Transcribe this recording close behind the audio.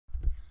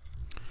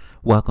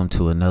Welcome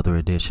to another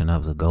edition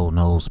of the Go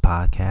Noles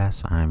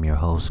podcast. I'm your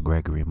host,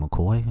 Gregory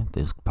McCoy.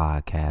 This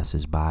podcast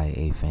is by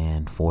a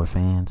fan for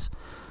fans.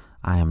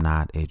 I am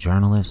not a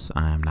journalist.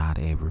 I am not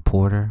a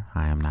reporter.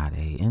 I am not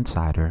an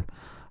insider.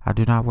 I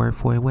do not work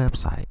for a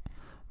website.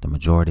 The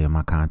majority of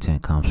my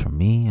content comes from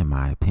me and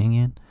my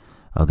opinion.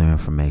 Other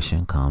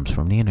information comes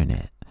from the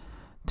internet.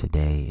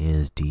 Today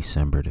is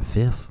December the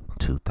 5th,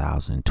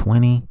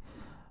 2020.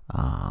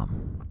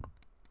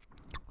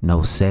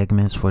 No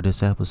segments for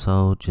this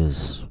episode,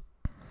 just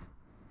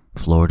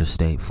Florida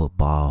State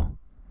football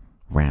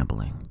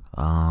rambling.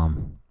 I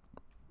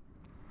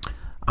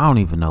don't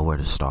even know where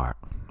to start.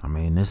 I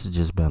mean, this has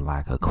just been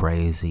like a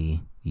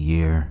crazy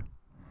year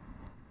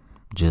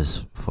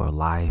just for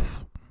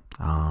life.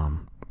 I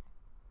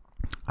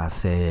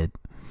said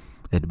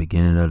at the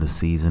beginning of the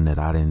season that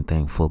I didn't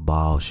think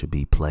football should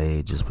be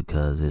played just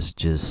because it's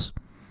just,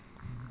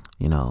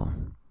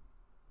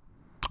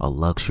 a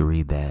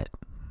luxury that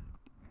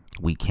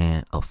we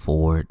can't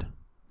afford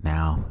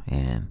now.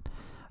 And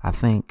I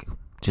think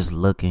just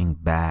looking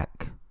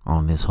back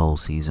on this whole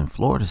season,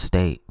 Florida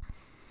State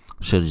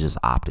should have just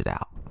opted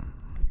out.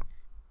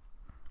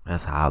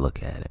 That's how I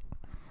look at it.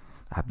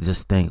 I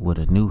just think with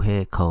a new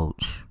head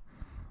coach,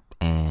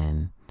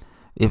 and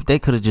if they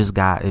could have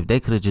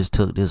just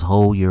took this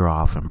whole year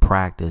off and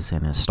practice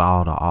and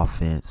installed the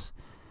offense,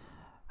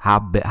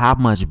 how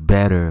much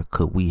better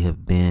could we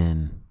have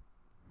been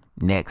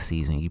next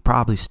season? You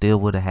probably still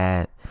would have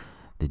had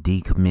the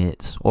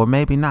decommits, or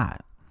maybe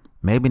not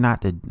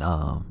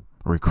the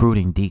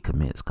recruiting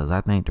decommits, because I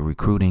think the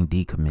recruiting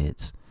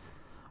decommits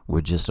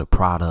were just a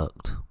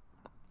product.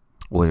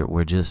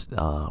 We're just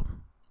a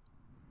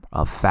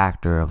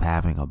factor of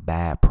having a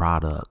bad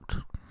product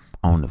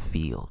on the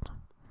field.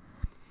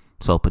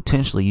 So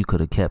potentially you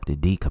could have kept the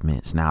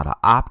decommits. Now the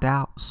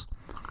opt-outs,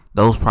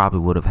 those probably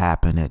would have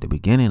happened at the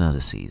beginning of the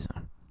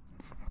season,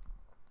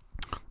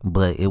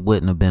 but it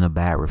wouldn't have been a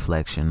bad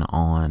reflection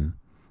on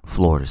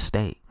Florida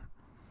State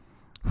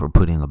for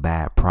putting a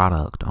bad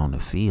product on the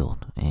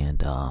field.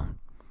 And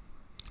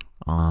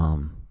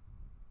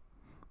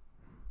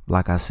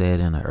like I said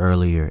in an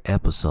earlier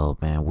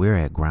episode, man, we're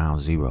at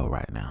ground zero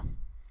right now.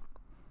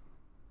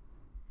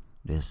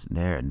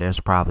 There's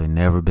probably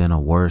never been a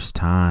worse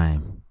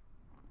time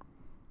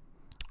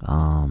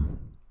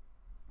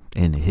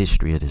in the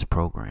history of this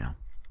program.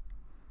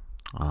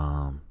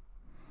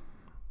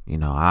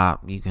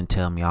 You can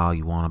tell me all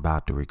you want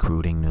about the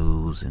recruiting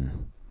news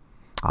and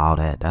all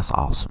that. That's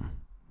awesome.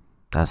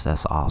 That's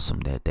awesome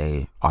that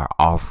they are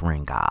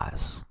offering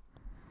guys.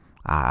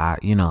 I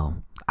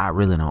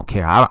really don't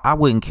care. I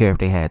wouldn't care if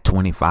they had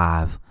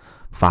 25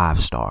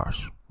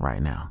 5-stars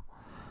right now,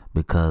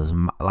 because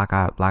like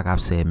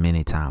I've said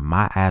many times,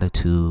 my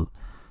attitude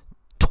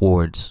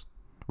towards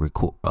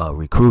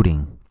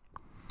recruiting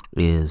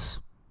is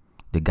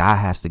the guy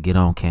has to get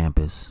on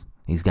campus.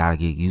 He's got to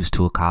get used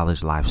to a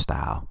college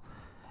lifestyle,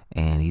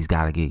 and he's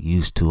got to get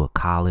used to a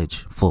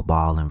college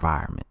football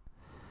environment.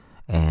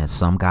 And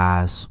some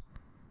guys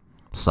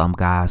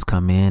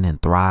come in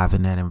and thrive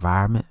in that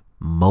environment.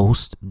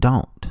 Most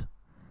don't.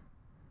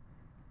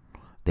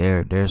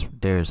 There's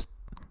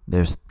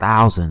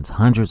thousands,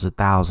 hundreds of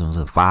thousands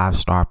of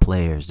 5-star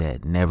players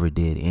that never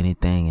did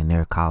anything in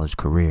their college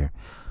career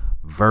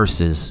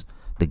versus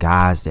the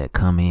guys that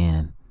come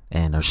in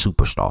and are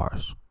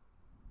superstars.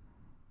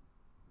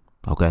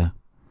 Okay?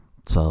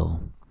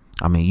 So,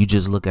 I mean, you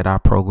just look at our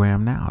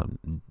program now.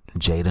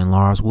 Jaden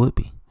Lars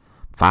Woodby,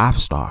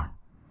 5-star.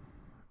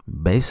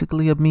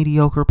 Basically a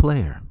mediocre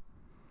player.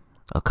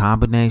 A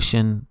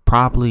combination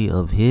probably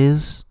of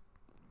his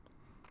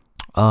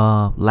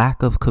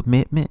lack of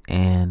commitment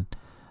and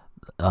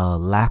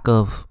lack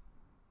of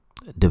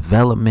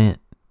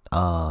development,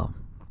 a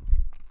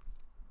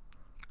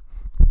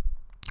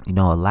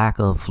lack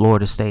of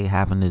Florida State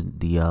having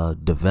the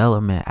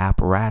development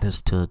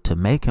apparatus to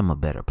make him a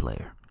better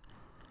player.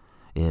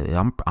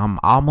 I'm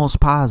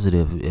almost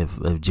positive if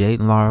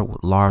Jaden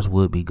Lars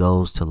Woodby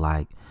goes to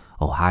like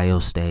Ohio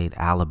State,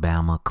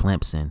 Alabama,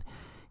 Clemson,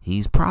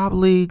 he's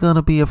probably going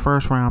to be a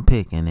first-round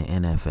pick in the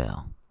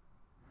NFL.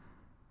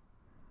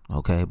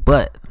 Okay,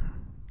 but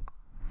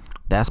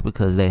that's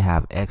because they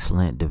have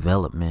excellent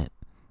development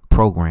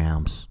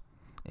programs,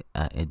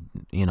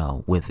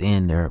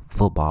 within their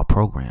football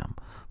program.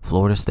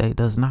 Florida State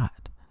does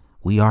not.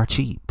 We are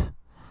cheap.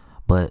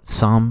 But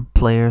some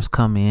players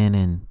come in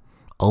and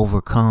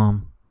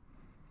overcome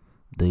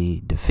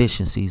the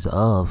deficiencies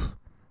of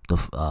the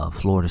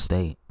Florida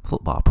State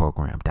football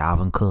program.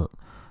 Dalvin Cook,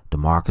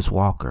 DeMarcus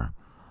Walker,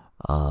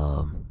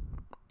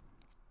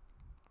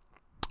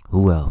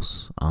 who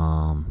else?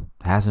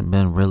 Hasn't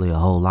been really a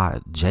whole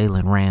lot.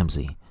 Jalen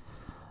Ramsey,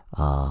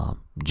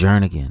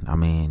 Jernigan. I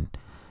mean,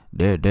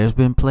 there's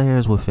been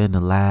players within the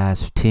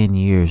last 10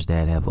 years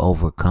that have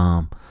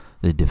overcome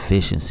the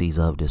deficiencies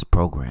of this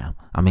program.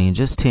 I mean,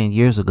 just 10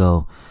 years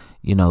ago,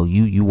 you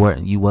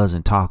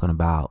wasn't talking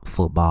about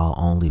football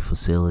only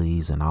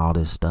facilities and all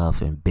this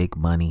stuff and big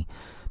money.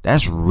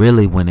 That's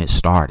really when it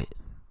started.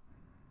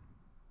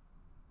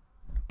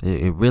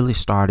 It really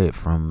started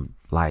from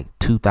like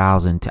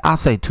 2000, I'll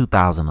say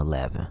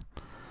 2011.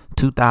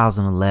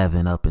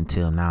 2011 up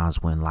until now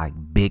is when like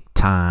big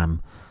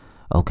time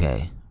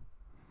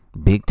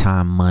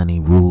money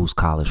rules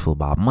college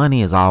football. Money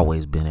has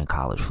always been in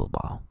college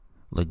football.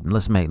 Like,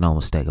 let's make no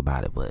mistake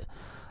about it. But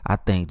I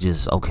think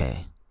just,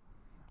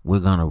 we're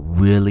going to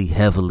really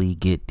heavily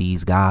get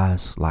these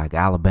guys like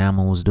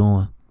Alabama was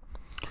doing.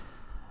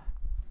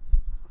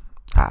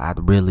 I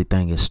really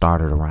think it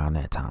started around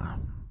that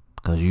time.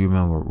 Because you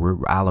remember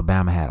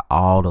Alabama had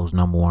all those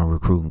number one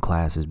recruiting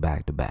classes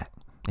back to back.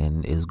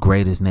 And as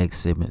great as Nick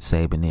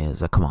Saban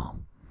is, come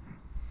on.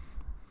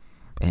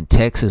 And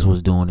Texas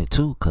was doing it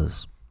too,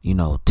 because,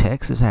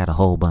 Texas had a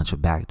whole bunch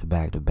of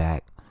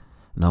back-to-back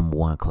number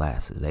one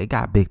classes. They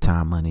got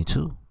big-time money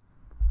too.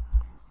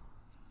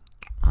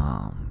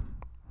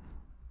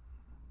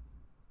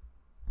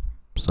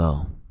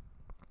 So,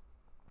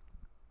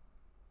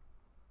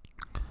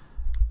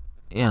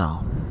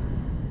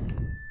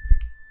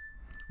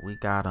 we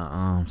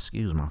gotta,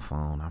 excuse my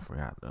phone, I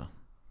forgot to.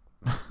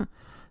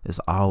 It's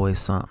always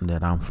something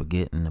that I'm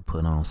forgetting to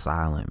put on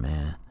silent,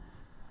 man.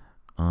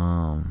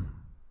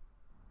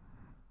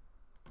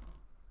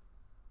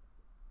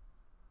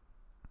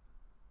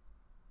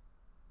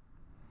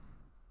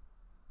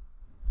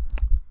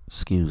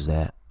 Excuse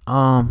that.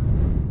 I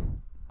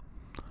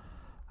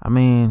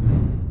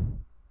mean,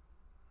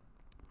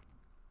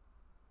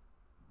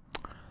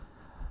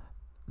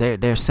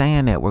 they're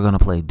saying that we're gonna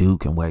play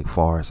Duke and Wake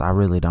Forest. I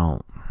really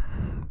don't.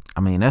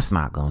 I mean, that's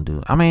not gonna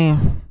do. I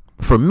mean,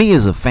 for me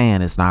as a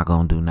fan, it's not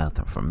gonna do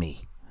nothing for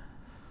me.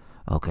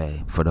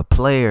 Okay, for the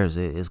players,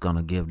 it's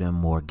gonna give them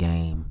more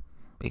game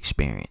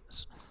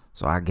experience.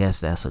 So I guess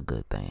that's a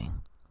good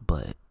thing.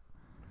 But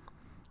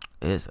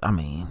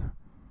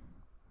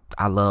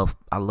I love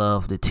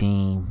the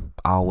team.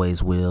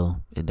 Always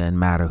will. It doesn't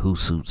matter who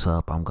suits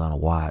up. I'm gonna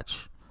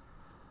watch.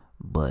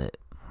 But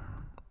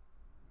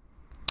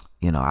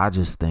I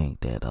just think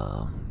that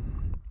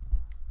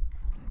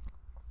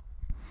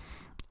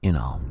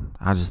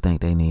I just think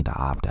they need to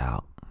opt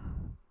out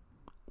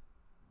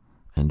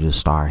and just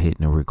start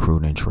hitting the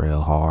recruiting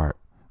trail hard.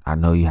 I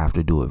know you have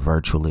to do it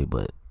virtually,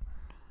 but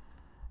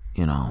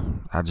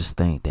I just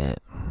think that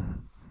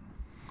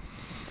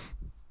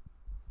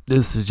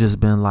this has just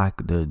been like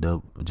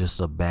just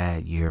a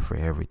bad year for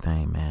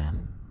everything,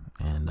 man.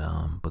 And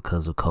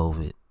because of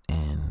COVID,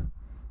 and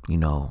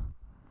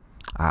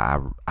I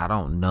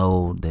don't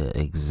know the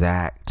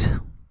exact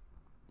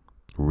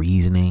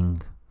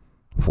reasoning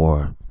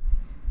for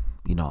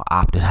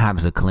opting out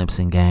of the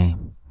Clemson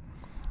game.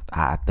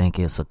 I think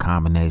it's a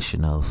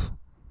combination of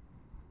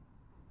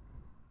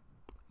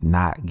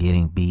not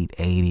getting beat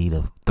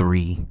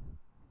 80-3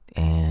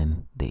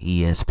 and the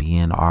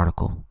ESPN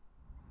article.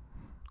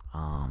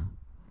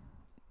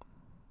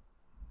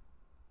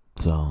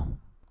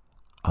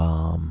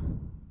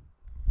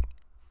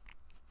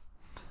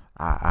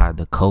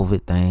 The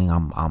COVID thing,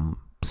 I'm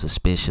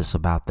suspicious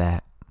about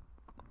that.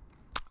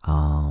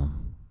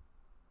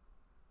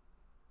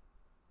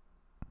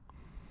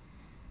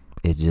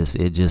 It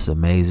just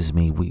amazes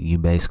me. You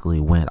basically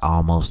went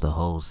almost the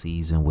whole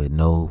season with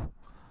no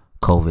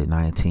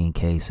COVID-19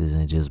 cases,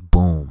 and just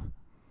boom,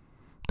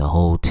 the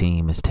whole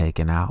team is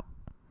taken out.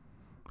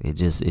 It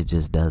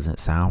just doesn't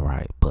sound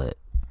right. But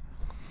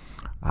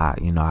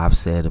I've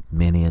said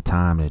many a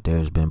time that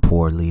there's been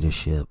poor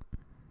leadership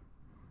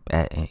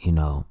at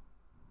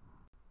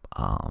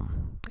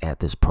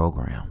this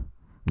program.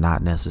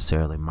 Not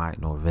necessarily Mike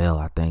Norvell.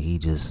 I think he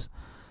just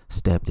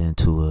stepped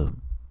into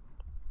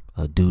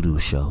a doo-doo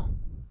show.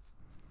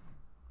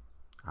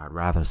 I'd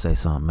rather say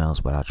something else,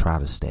 but I try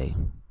to stay,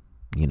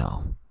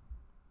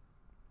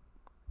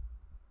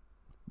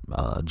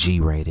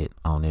 G-rated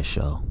on this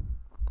show.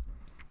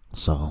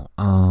 So,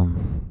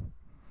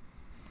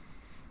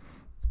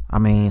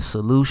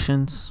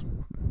 solutions.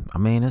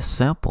 It's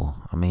simple.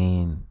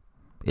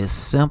 It's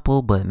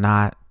simple, but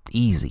not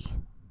easy.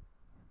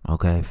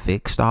 Okay,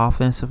 fix the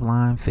offensive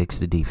line, fix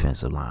the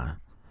defensive line.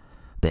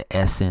 The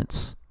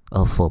essence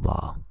of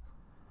football.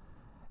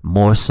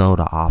 More so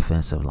the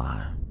offensive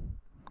line.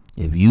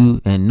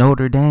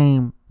 Notre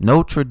Dame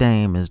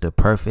is the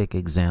perfect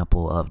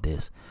example of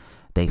this.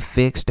 They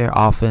fixed their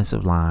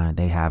offensive line.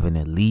 They have an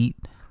elite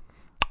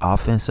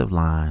offensive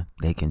line.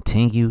 They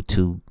continue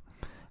to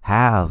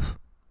have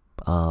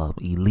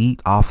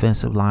elite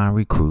offensive line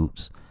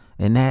recruits,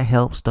 and that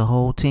helps the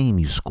whole team.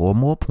 You score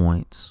more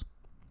points.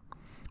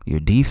 Your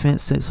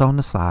defense sits on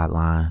the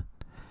sideline.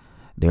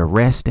 They're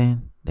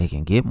resting. They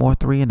can get more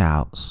 3 and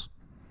outs.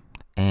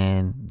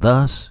 And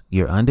thus,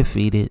 you're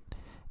undefeated,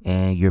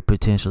 and you're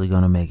potentially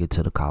going to make it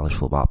to the college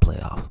football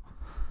playoff.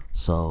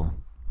 So,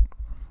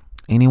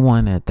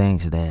 anyone that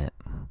thinks that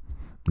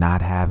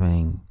not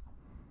having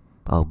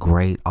a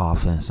great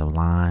offensive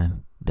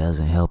line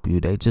doesn't help you,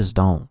 they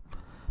don't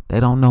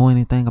know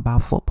anything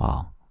about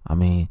football.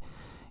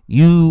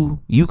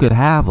 You could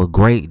have a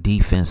great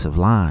defensive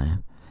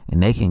line,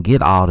 and they can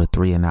get all the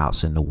 3 and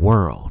outs in the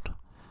world.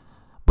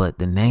 But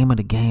the name of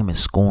the game is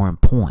scoring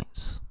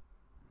points.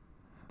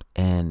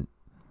 And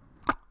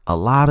A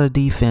lot of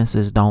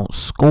defenses don't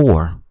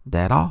score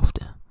that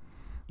often.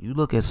 You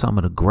look at some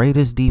of the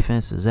greatest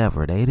defenses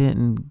ever, they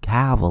didn't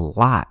have a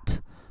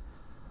lot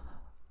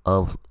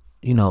of,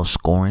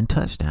 scoring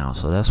touchdowns.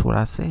 So that's what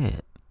I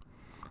said.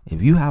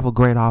 If you have a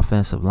great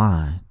offensive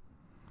line,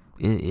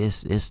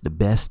 it's the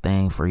best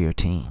thing for your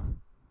team.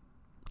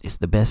 It's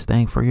the best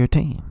thing for your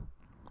team.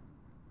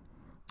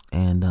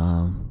 And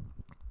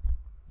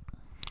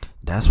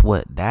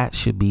that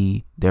should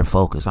be their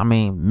focus. I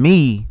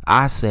mean,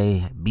 I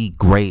say be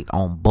great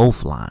on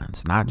both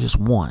lines, not just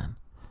one.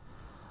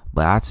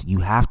 But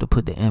you have to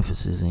put the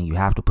emphasis and you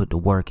have to put the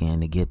work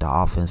in to get the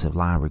offensive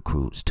line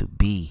recruits to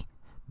be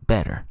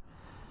better.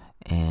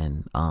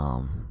 And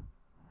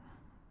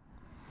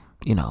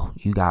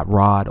you got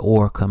Rod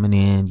Orr coming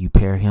in. You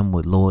pair him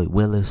with Lloyd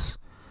Willis.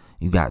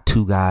 You got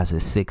two guys at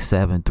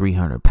 6'7",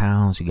 300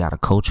 pounds. You got to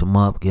coach them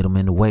up, get them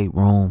in the weight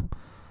room.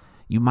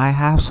 You might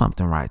have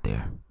something right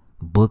there.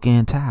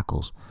 Bookend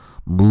tackles.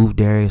 Move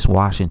Darius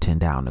Washington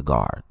down to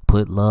guard.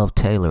 Put Love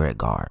Taylor at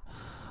guard.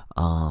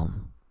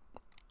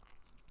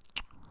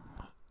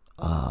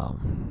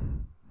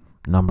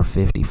 Number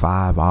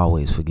 55, I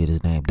always forget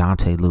his name,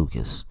 Dante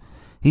Lucas.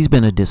 He's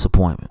been a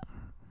disappointment.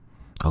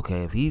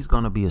 Okay, if he's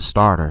going to be a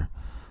starter,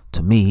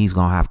 to me, he's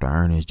going to have to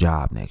earn his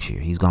job next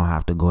year. He's going to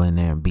have to go in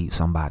there and beat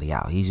somebody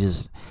out.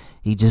 He's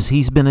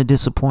been a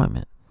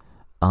disappointment.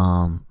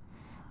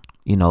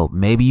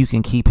 Maybe you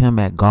can keep him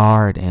at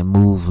guard and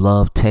move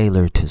Love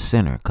Taylor to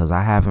center, because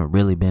I haven't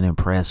really been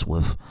impressed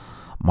with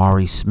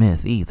Maurice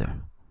Smith either.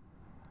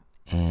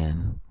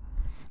 And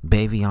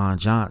Bavion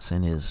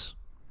Johnson is,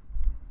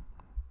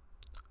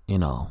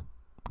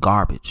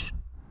 garbage.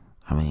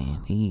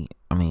 And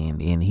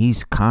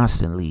he's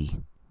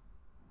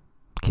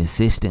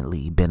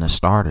consistently been a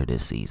starter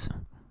this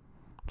season.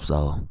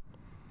 So,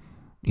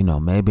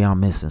 maybe I'm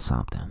missing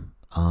something.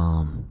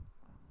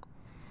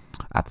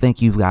 I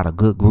think you've got a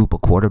good group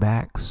of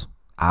quarterbacks.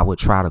 I would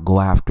try to go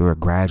after a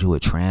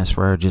graduate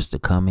transfer just to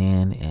come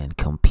in and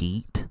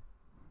compete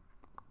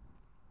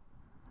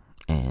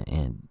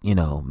and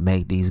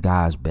make these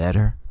guys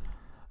better.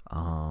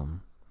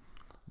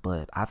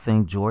 But I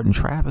think Jordan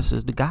Travis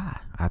is the guy.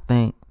 I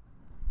think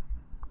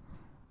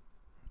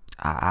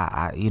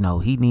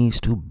he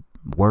needs to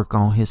work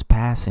on his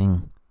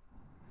passing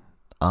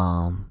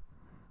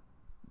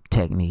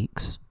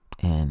techniques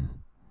and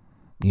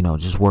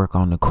just work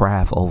on the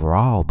craft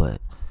overall. But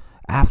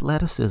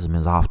athleticism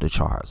is off the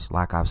charts.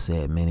 Like I've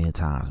said many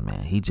times,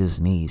 man, he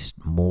just needs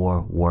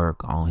more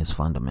work on his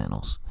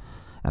fundamentals.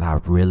 And I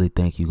really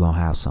think you're going to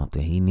have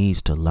something. He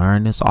needs to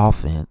learn this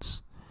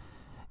offense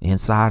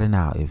inside and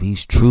out. If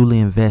he's truly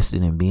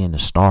invested in being a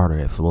starter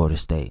at Florida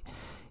State,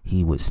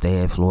 he would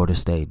stay at Florida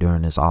State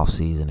during this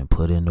offseason and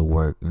put in the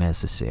work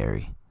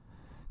necessary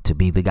to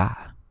be the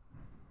guy.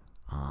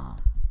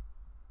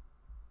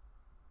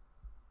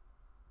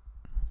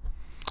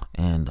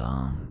 And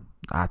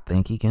I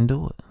think he can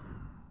do it.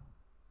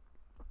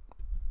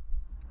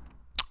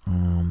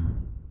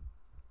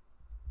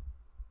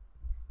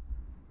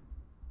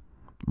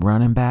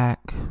 Running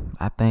back,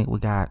 I think we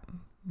got,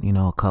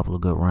 a couple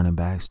of good running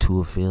backs.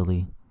 Tua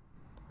Philly,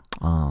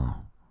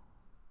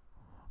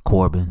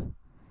 Corbin.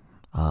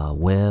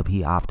 Webb,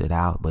 he opted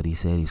out, but he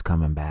said he's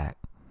coming back.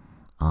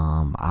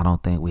 I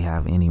don't think we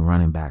have any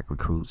running back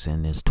recruits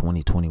in this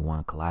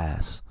 2021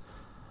 class.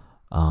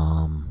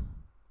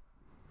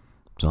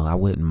 So I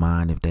wouldn't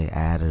mind if they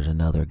added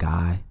another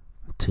guy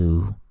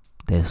to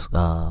this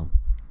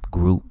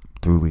group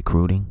through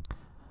recruiting.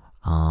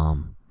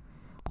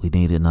 We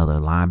need another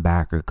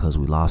linebacker because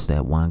we lost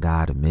that one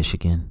guy to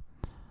Michigan.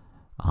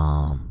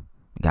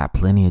 We got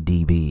plenty of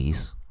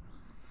DBs.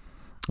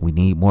 We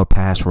need more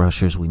pass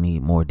rushers. We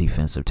need more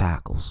defensive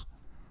tackles.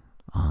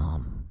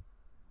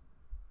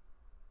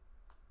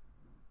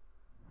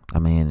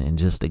 And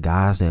just the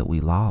guys that we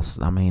lost.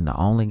 The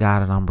only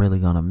guy that I'm really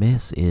going to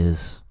miss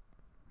is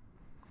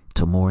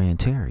Tamori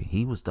Terry.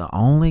 He was the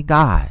only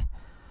guy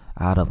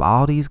out of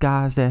all these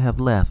guys that have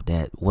left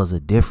that was a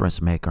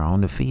difference maker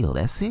on the field.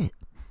 That's it.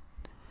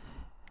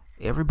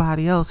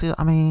 Everybody else, there's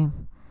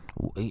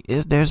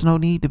no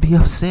need to be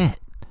upset.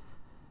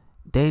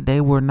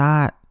 They were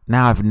not.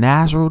 Now, if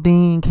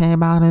Nasruddin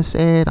came out and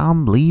said,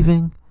 I'm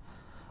leaving,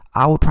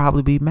 I would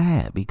probably be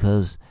mad,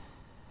 because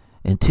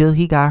until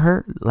he got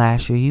hurt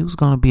last year, he was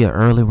going to be an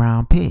early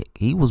round pick.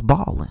 He was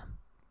balling.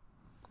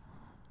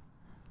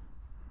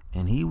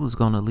 And he was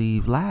going to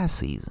leave last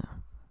season.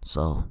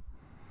 So,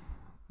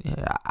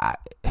 yeah,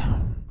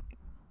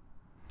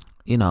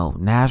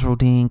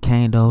 Nasruddin,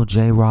 Kando,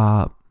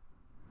 J-Rob,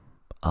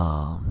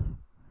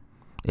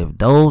 if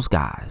those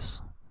guys,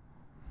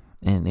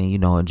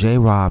 and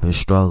J-Rob has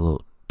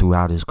struggled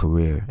throughout his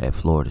career at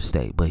Florida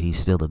State, but he's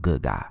still a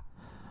good guy.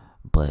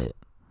 But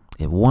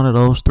if one of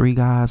those three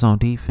guys on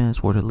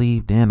defense were to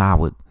leave, then I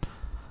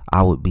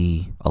would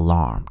be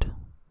alarmed.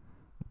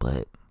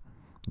 But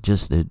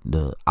just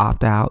the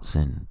opt-outs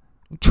and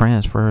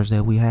transfers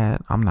that we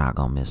had, I'm not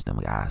gonna miss them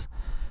guys.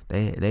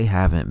 They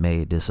haven't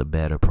made this a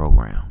better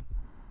program.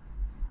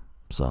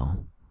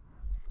 So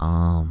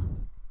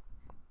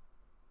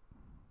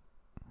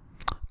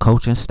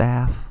coaching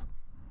staff,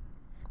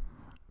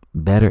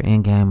 better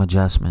in-game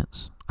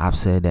adjustments. I've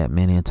said that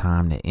many a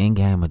time that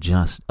in-game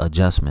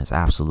adjustments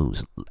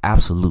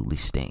absolutely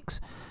stinks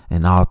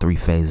in all three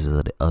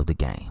phases of the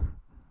game.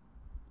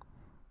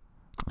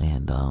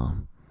 And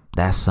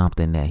that's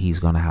something that he's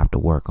going to have to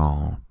work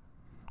on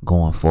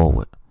going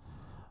forward.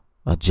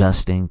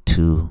 Adjusting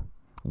to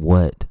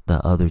what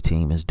the other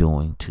team is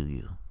doing to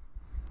you.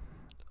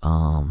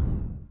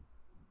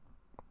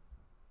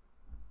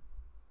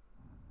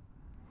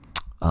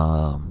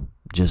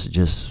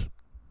 Just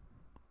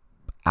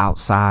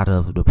outside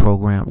of the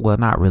program, well,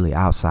 not really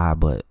outside,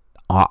 but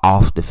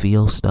off the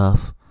field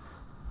stuff.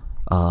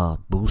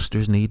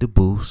 Boosters need to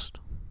boost.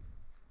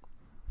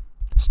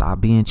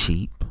 Stop being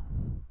cheap.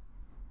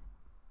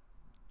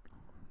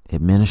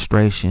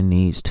 Administration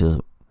needs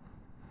to,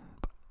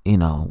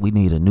 we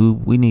need a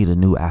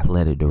new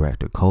athletic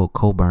director.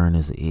 Coburn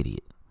is an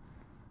idiot.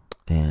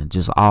 And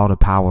just all the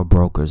power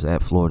brokers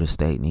at Florida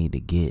State need to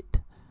get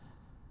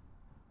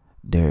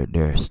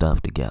their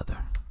stuff together.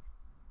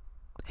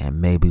 And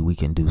maybe we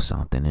can do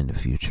something in the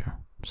future.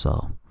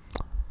 So,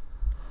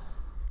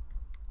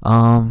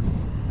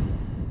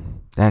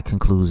 that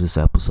concludes this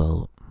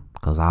episode,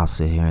 because I'll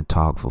sit here and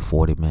talk for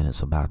 40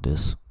 minutes about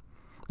this.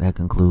 That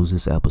concludes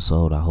this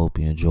episode. I hope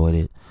you enjoyed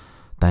it.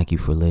 Thank you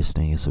for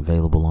listening. It's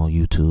available on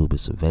YouTube.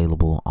 It's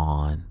available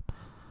on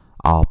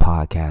all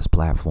podcast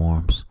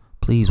platforms.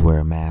 Please wear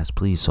a mask.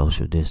 Please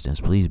social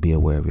distance. Please be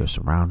aware of your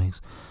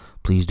surroundings.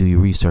 Please do your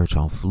research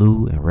on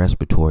flu and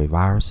respiratory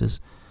viruses.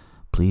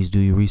 Please do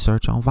your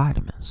research on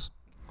vitamins.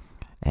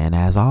 And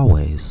as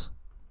always,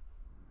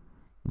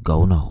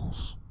 go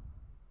Noles.